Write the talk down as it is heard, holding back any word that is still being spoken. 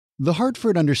The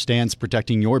Hartford understands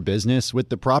protecting your business with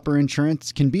the proper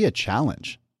insurance can be a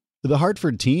challenge. The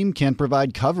Hartford team can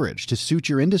provide coverage to suit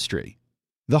your industry.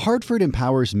 The Hartford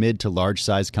empowers mid to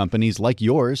large-size companies like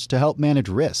yours to help manage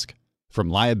risk,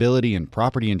 from liability and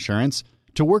property insurance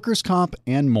to workers' comp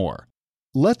and more.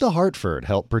 Let The Hartford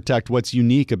help protect what's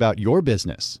unique about your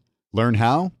business. Learn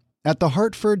how at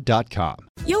thehartford.com.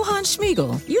 Johann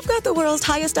Schmiegel, you've got the world's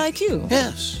highest IQ.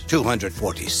 Yes,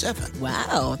 247.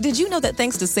 Wow. Did you know that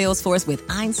thanks to Salesforce with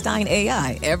Einstein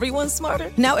AI, everyone's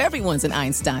smarter? Now everyone's an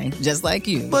Einstein, just like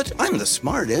you. But I'm the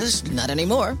smartest. Not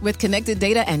anymore. With connected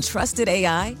data and trusted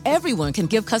AI, everyone can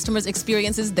give customers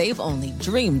experiences they've only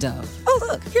dreamed of. Oh,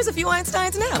 look, here's a few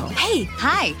Einsteins now. Hey,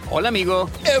 hi. Hola, amigo.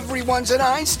 Everyone's an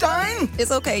Einstein?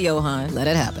 It's okay, Johann. Let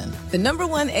it happen. The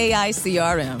 #1 AI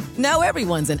CRM. Now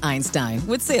everyone's an Einstein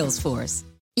with Salesforce.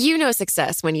 You know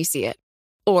success when you see it.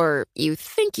 Or you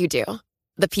think you do.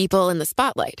 The people in the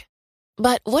spotlight.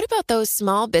 But what about those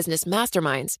small business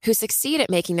masterminds who succeed at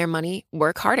making their money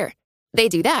work harder? They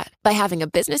do that by having a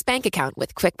business bank account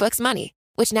with QuickBooks Money,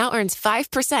 which now earns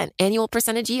 5% annual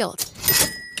percentage yield.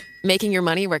 Making your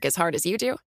money work as hard as you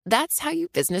do? That's how you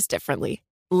business differently.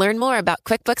 Learn more about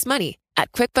QuickBooks Money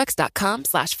at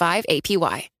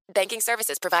quickbooks.com/5APY. Banking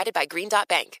services provided by Green Dot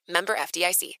Bank. Member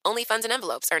FDIC. Only funds and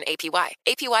envelopes earn APY.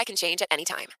 APY can change at any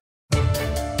time.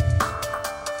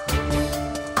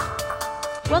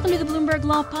 Welcome to the Bloomberg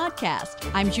Law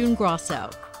Podcast. I'm June Grosso.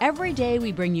 Every day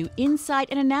we bring you insight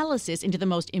and analysis into the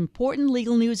most important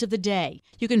legal news of the day.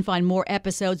 You can find more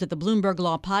episodes of the Bloomberg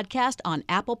Law Podcast on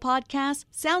Apple Podcasts,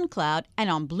 SoundCloud, and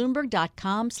on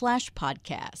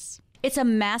Bloomberg.com/podcasts. It's a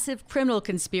massive criminal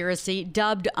conspiracy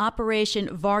dubbed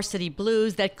Operation Varsity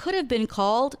Blues that could have been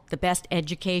called the best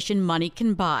education money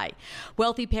can buy.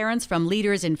 Wealthy parents, from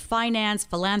leaders in finance,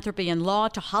 philanthropy, and law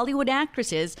to Hollywood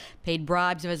actresses, paid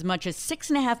bribes of as much as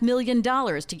 $6.5 million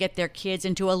to get their kids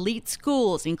into elite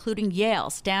schools, including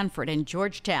Yale, Stanford, and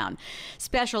Georgetown.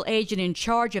 Special agent in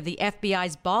charge of the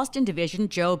FBI's Boston division,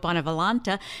 Joe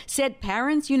Bonavolanta, said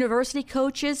parents, university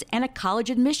coaches, and a college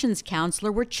admissions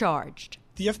counselor were charged.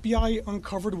 The FBI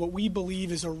uncovered what we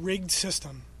believe is a rigged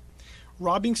system,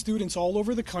 robbing students all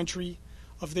over the country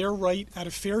of their right at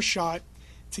a fair shot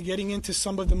to getting into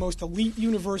some of the most elite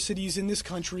universities in this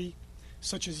country,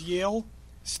 such as Yale,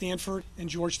 Stanford, and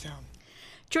Georgetown.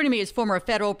 Joining me is former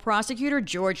federal prosecutor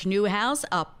George Newhouse,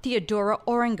 Theodora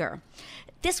Oringer.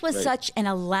 This was such an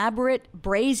elaborate,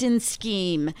 brazen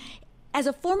scheme. As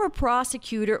a former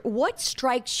prosecutor, what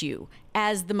strikes you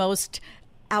as the most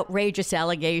outrageous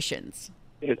allegations?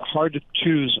 It's hard to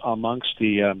choose amongst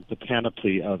the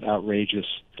panoply of outrageous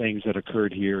things that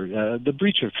occurred here. The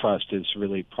breach of trust is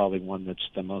really probably one that's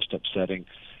the most upsetting.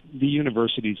 The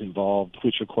universities involved,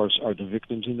 which of course are the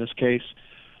victims in this case,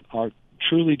 are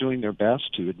truly doing their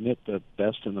best to admit the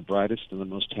best and the brightest and the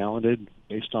most talented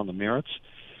based on the merits.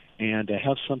 And to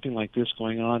have something like this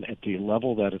going on at the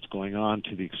level that it's going on,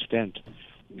 to the extent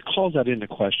it calls that into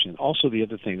question. Also, the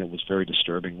other thing that was very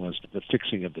disturbing was the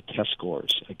fixing of the test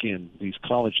scores. Again, these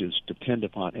colleges depend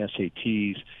upon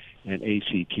SATs and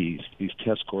ACTs, these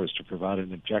test scores, to provide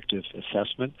an objective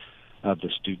assessment of the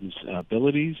students'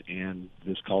 abilities, and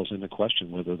this calls into question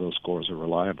whether those scores are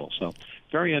reliable. So,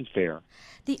 very unfair.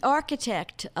 The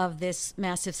architect of this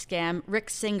massive scam, Rick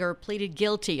Singer, pleaded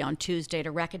guilty on Tuesday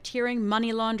to racketeering,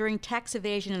 money laundering, tax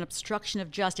evasion, and obstruction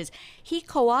of justice. He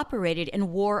cooperated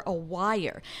and wore a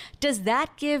wire. Does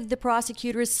that give the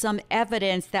prosecutors some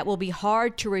evidence that will be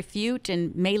hard to refute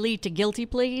and may lead to guilty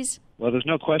pleas? Well, there's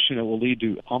no question it will lead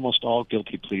to almost all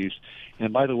guilty pleas.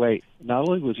 And by the way, not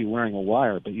only was he wearing a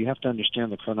wire, but you have to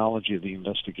understand the chronology of the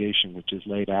investigation, which is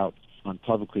laid out on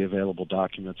publicly available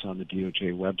documents on the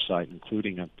DOJ website,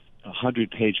 including a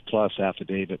 100-page-plus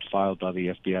affidavit filed by the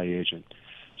FBI agent.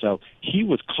 So he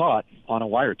was caught on a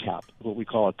wiretap, what we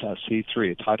call a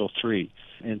C3, a Title III.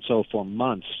 And so for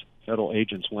months, federal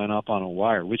agents went up on a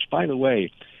wire, which, by the way,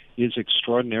 is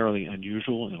extraordinarily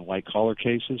unusual in white-collar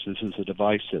cases. This is a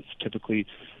device that's typically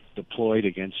deployed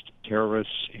against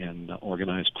terrorists and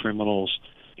organized criminals.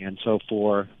 And so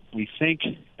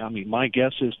my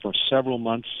guess is for several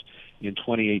months in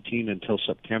 2018 until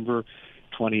September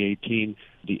 2018,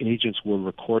 the agents were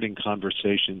recording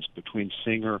conversations between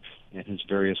Singer and his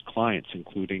various clients,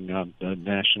 including the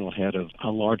national head of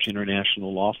a large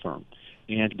international law firm.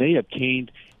 And they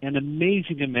obtained an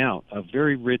amazing amount of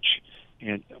very rich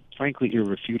and frankly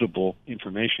irrefutable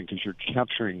information, because you're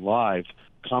capturing live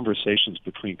conversations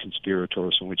between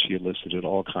conspirators in which he elicited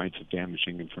all kinds of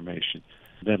damaging information.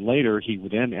 Then later,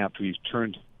 after he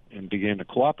turned and began to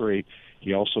cooperate,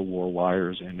 he also wore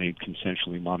wires and made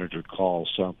consensually monitored calls.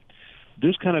 So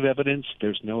This kind of evidence,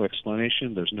 there's no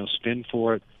explanation, there's no spin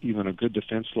for it. Even a good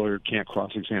defense lawyer can't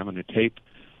cross-examine a tape.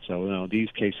 So these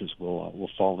cases will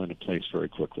fall into place very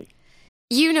quickly.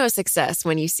 You know success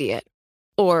when you see it.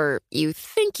 Or you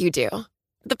think you do.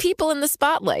 The people in the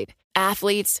spotlight.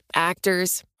 Athletes,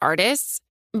 actors, artists.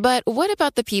 But what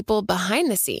about the people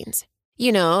behind the scenes?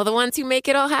 You know, the ones who make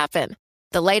it all happen.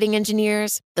 The lighting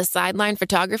engineers, the sideline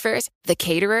photographers, the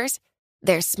caterers.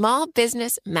 They're small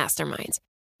business masterminds.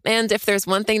 And if there's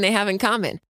one thing they have in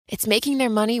common, it's making their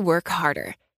money work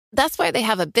harder. That's why they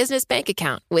have a business bank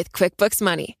account with QuickBooks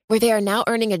Money, where they are now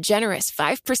earning a generous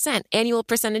 5% annual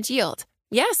percentage yield.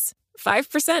 Yes,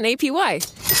 5%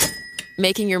 APY.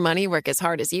 Making your money work as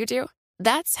hard as you do?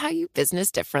 That's how you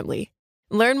business differently.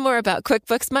 Learn more about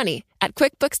QuickBooks Money at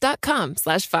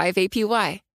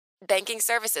quickbooks.com/5APY. Banking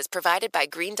services provided by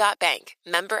Green Dot Bank,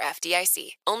 member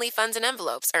FDIC. Only funds and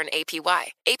envelopes earn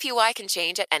APY. APY can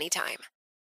change at any time.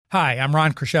 Hi, I'm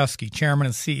Ron Kraszewski, Chairman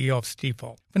and CEO of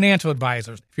Stifel. Financial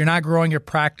advisors, if you're not growing your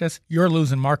practice, you're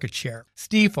losing market share.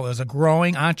 Stifel is a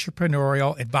growing,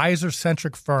 entrepreneurial,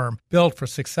 advisor-centric firm built for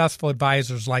successful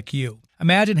advisors like you.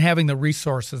 Imagine having the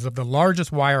resources of the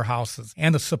largest wirehouses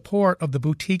and the support of the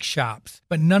boutique shops,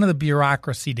 but none of the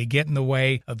bureaucracy to get in the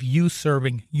way of you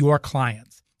serving your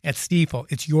clients. At Stifel,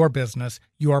 it's your business,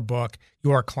 your book,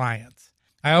 your clients.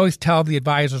 I always tell the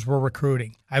advisors we're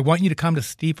recruiting, I want you to come to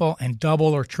Stifel and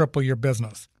double or triple your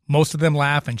business. Most of them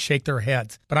laugh and shake their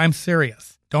heads, but I'm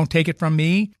serious. Don't take it from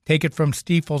me. Take it from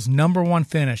Stifel's #1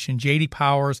 finish in J.D.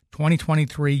 Power's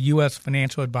 2023 U.S.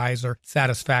 Financial Advisor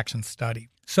Satisfaction Study.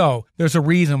 So, there's a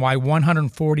reason why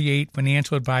 148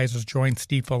 financial advisors joined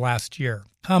Stifel last year.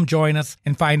 Come join us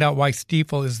and find out why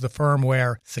Stifel is the firm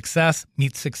where success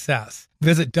meets success.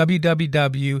 Visit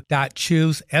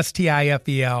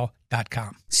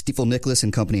www.choosestifel.com. Stifel Nicholas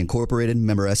and Company Incorporated,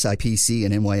 member SIPC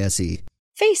and NYSE.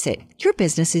 Face it, your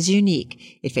business is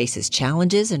unique. It faces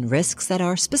challenges and risks that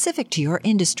are specific to your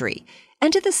industry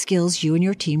and to the skills you and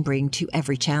your team bring to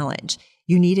every challenge.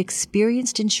 You need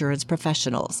experienced insurance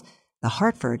professionals. The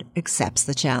Hartford accepts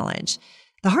the challenge.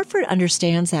 The Hartford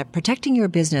understands that protecting your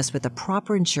business with the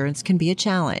proper insurance can be a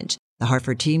challenge. The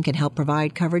Hartford team can help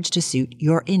provide coverage to suit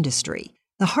your industry.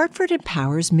 The Hartford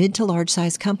empowers mid to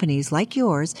large-size companies like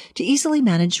yours to easily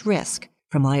manage risk,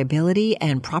 from liability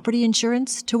and property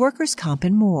insurance to workers' comp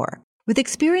and more. With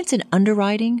experience in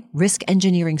underwriting, risk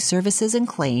engineering services, and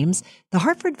claims, the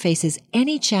Hartford faces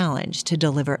any challenge to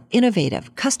deliver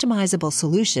innovative, customizable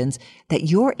solutions that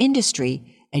your industry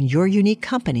and your unique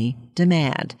company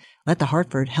demand. Let the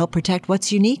Hartford help protect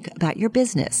what's unique about your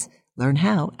business. Learn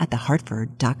how at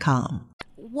thehartford.com.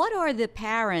 What are the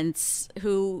parents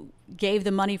who gave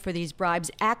the money for these bribes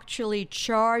actually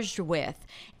charged with?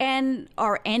 And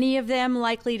are any of them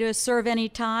likely to serve any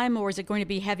time, or is it going to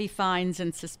be heavy fines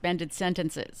and suspended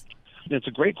sentences? That's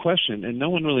a great question, and no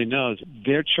one really knows.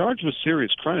 They're charged with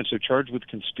serious crimes. They're charged with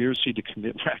conspiracy to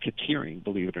commit racketeering,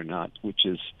 believe it or not, which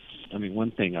is,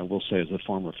 one thing I will say as a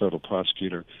former federal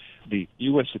prosecutor, the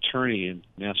U.S. attorney in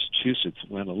Massachusetts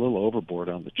went a little overboard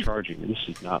on the charging. This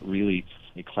is not really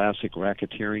a classic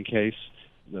racketeering case.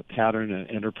 The pattern and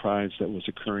enterprise that was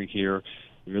occurring here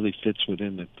really fits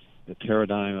within the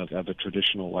paradigm of a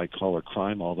traditional white-collar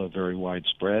crime, although very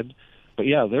widespread. But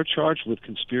yeah, they're charged with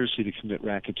conspiracy to commit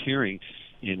racketeering,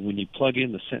 and when you plug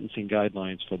in the sentencing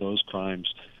guidelines for those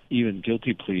crimes, even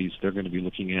guilty pleas, they're going to be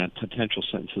looking at potential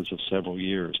sentences of several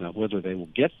years. Now, whether they will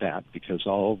get that, because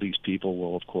all these people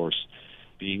will, of course,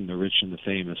 being the rich and the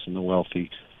famous and the wealthy,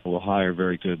 will hire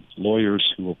very good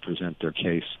lawyers who will present their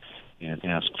case and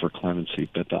ask for clemency.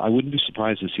 But I wouldn't be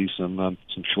surprised to see some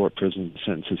short prison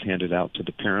sentences handed out to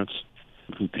the parents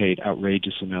who paid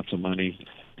outrageous amounts of money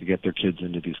to get their kids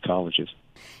into these colleges.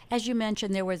 As you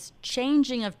mentioned, there was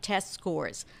changing of test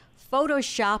scores,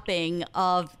 photoshopping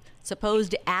of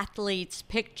supposed athletes'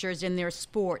 pictures in their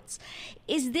sports.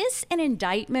 Is this an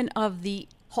indictment of the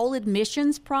whole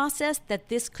admissions process, that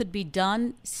this could be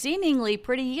done seemingly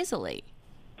pretty easily?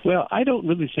 Well, I don't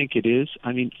really think it is.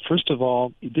 First of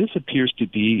all, this appears to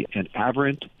be an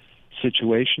aberrant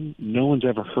situation. No one's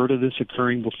ever heard of this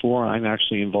occurring before. I'm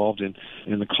actually involved in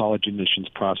the college admissions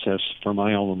process for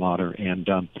my alma mater, and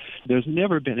there's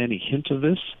never been any hint of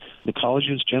this. The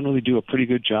colleges generally do a pretty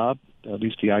good job, at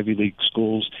least the Ivy League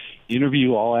schools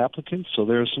interview all applicants, so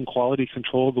there's some quality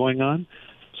control going on.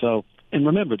 So, and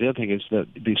remember, the other thing is that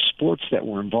the sports that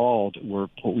were involved were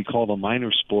what we call the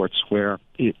minor sports, where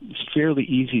it's fairly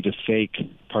easy to fake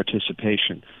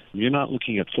participation. You're not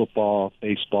looking at football,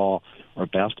 baseball, or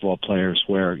basketball players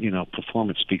where,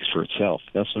 performance speaks for itself.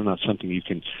 That's not something you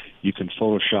can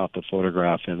Photoshop a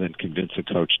photograph and then convince a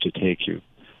coach to take you.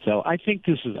 So I think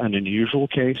this is an unusual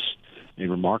case. a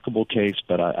remarkable case,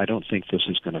 but I don't think this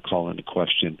is going to call into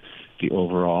question the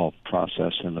overall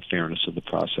process and the fairness of the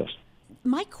process.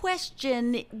 My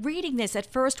question, reading this at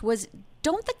first, was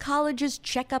don't the colleges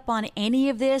check up on any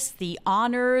of this, the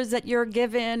honors that you're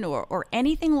given or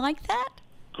anything like that?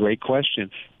 Great question.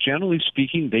 Generally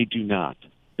speaking, they do not.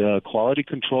 The quality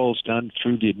control is done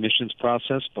through the admissions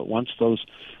process, but once those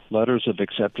letters of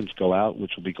acceptance go out,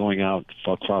 which will be going out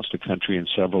across the country in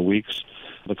several weeks,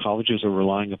 the colleges are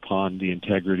relying upon the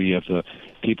integrity of the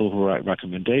people who write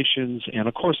recommendations, and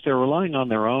of course they're relying on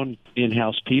their own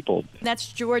in-house people.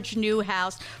 That's George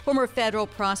Newhouse, former federal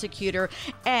prosecutor,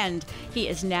 and he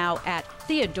is now at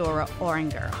Theodora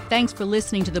Oringer. Thanks for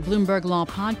listening to the Bloomberg Law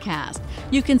Podcast.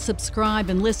 You can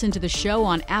subscribe and listen to the show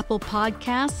on Apple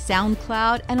Podcasts,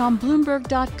 SoundCloud, and on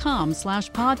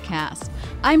Bloomberg.com/podcast.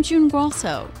 I'm June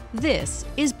Grosso. This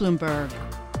is Bloomberg.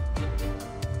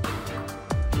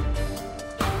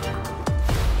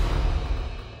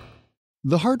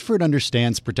 The Hartford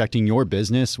understands protecting your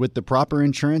business with the proper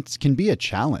insurance can be a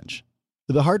challenge.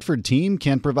 The Hartford team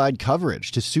can provide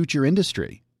coverage to suit your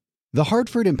industry. The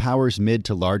Hartford empowers mid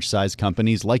to large size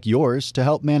companies like yours to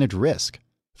help manage risk,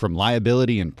 from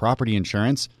liability and property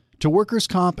insurance to workers'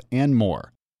 comp and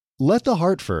more. Let The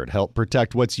Hartford help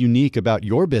protect what's unique about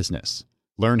your business.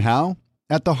 Learn how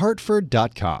at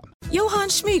thehartford.com. Johann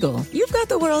Schmiegel, you've got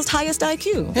the world's highest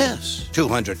IQ. Yes,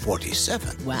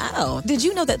 247. Wow. Did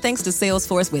you know that thanks to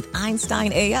Salesforce with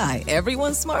Einstein AI,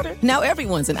 everyone's smarter? Now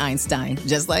everyone's an Einstein,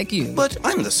 just like you. But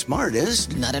I'm the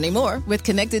smartest. Not anymore. With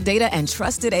connected data and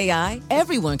trusted AI,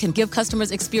 everyone can give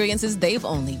customers experiences they've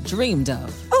only dreamed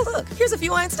of. Oh, look, here's a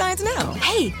few Einsteins now.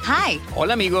 Hey, hi.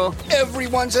 Hola, amigo.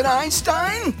 Everyone's an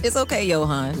Einstein? It's okay,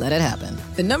 Johann. Let it happen.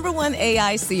 The #1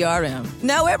 AI CRM.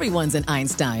 Now everyone's an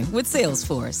Einstein with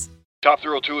Salesforce. Top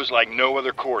Thrill 2 is like no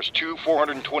other course. 2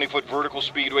 420-foot vertical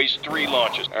speedways, 3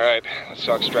 launches. All right, let's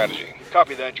talk strategy.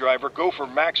 Copy that, driver. Go for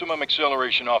maximum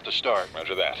acceleration off the start.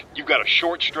 Roger that. You've got a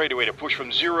short straightaway to push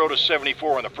from 0 to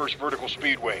 74 on the first vertical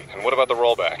speedway. And what about the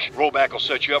rollback? Rollback will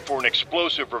set you up for an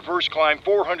explosive reverse climb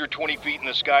 420 feet in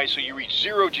the sky so you reach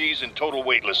 0 G's in total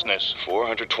weightlessness.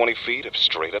 420 feet of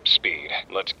straight-up speed.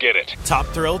 Let's get it. Top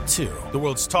Thrill 2, the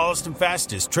world's tallest and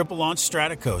fastest triple-launch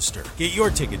strata coaster. Get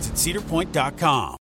your tickets at cedarpoint.com.